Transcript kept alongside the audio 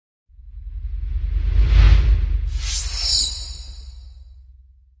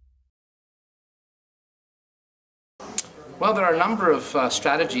Well, there are a number of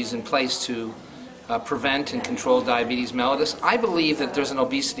strategies in place to prevent and control diabetes mellitus. I believe that there's an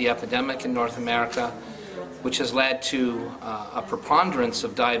obesity epidemic in North America, which has led to a preponderance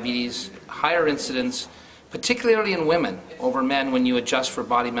of diabetes, higher incidence, particularly in women over men when you adjust for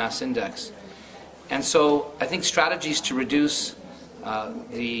body mass index. And so I think strategies to reduce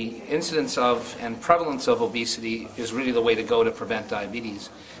the incidence of and prevalence of obesity is really the way to go to prevent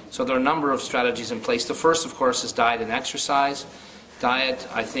diabetes. So there are a number of strategies in place. The first, of course, is diet and exercise. Diet,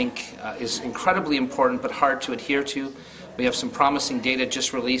 I think, is incredibly important but hard to adhere to. We have some promising data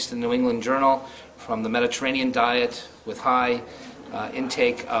just released in the New England Journal from the Mediterranean diet with high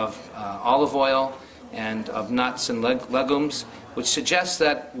intake of olive oil and of nuts and legumes, which suggests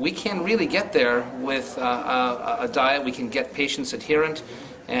that we can really get there with a diet. We can get patients adherent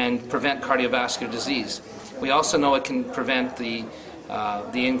and prevent cardiovascular disease. We also know it can prevent the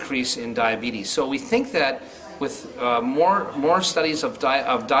increase in diabetes. So we think that with more studies of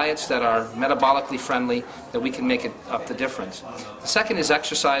diets that are metabolically friendly, that we can make up the difference. The second is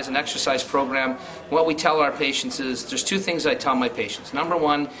exercise, an exercise program. What we tell our patients is, there's two things I tell my patients. Number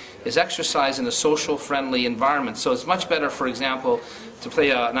one is exercise in a social friendly environment. So it's much better, for example, to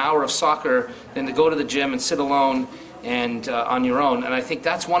play an hour of soccer than to go to the gym and sit alone and on your own. And I think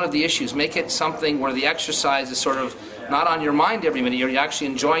that's one of the issues. Make it something where the exercise is sort of not on your mind every minute. You're actually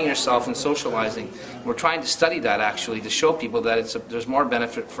enjoying yourself and socializing. We're trying to study that, actually, to show people that there's more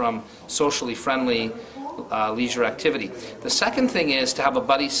benefit from socially friendly leisure activity. The second thing is to have a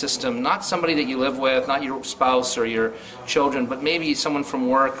buddy system, not somebody that you live with, not your spouse or your children, but maybe someone from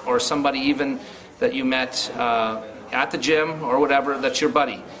work or somebody even that you met at the gym or whatever, that's your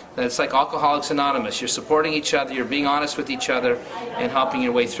buddy. That it's like Alcoholics Anonymous. You're supporting each other, you're being honest with each other, and helping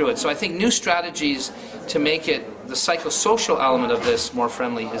your way through it. So I think new strategies to make it the psychosocial element of this more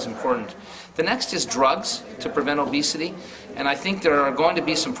friendly is important. The next is drugs to prevent obesity, and I think there are going to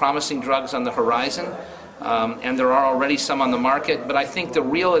be some promising drugs on the horizon, and there are already some on the market, but I think the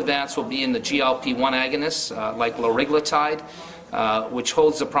real advance will be in the GLP-1 agonists, like liraglutide, which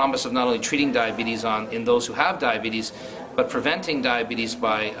holds the promise of not only treating diabetes in those who have diabetes, but preventing diabetes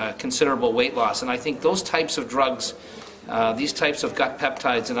by considerable weight loss. And I think those types of drugs, these types of gut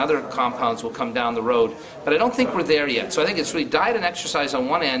peptides and other compounds will come down the road. But I don't think we're there yet. So I think it's really diet and exercise on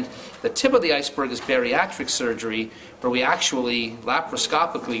one end. The tip of the iceberg is bariatric surgery, where we actually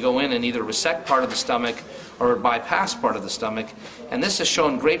laparoscopically go in and either resect part of the stomach or bypass part of the stomach. And this has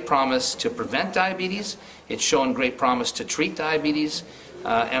shown great promise to prevent diabetes. It's shown great promise to treat diabetes.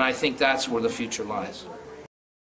 And I think that's where the future lies.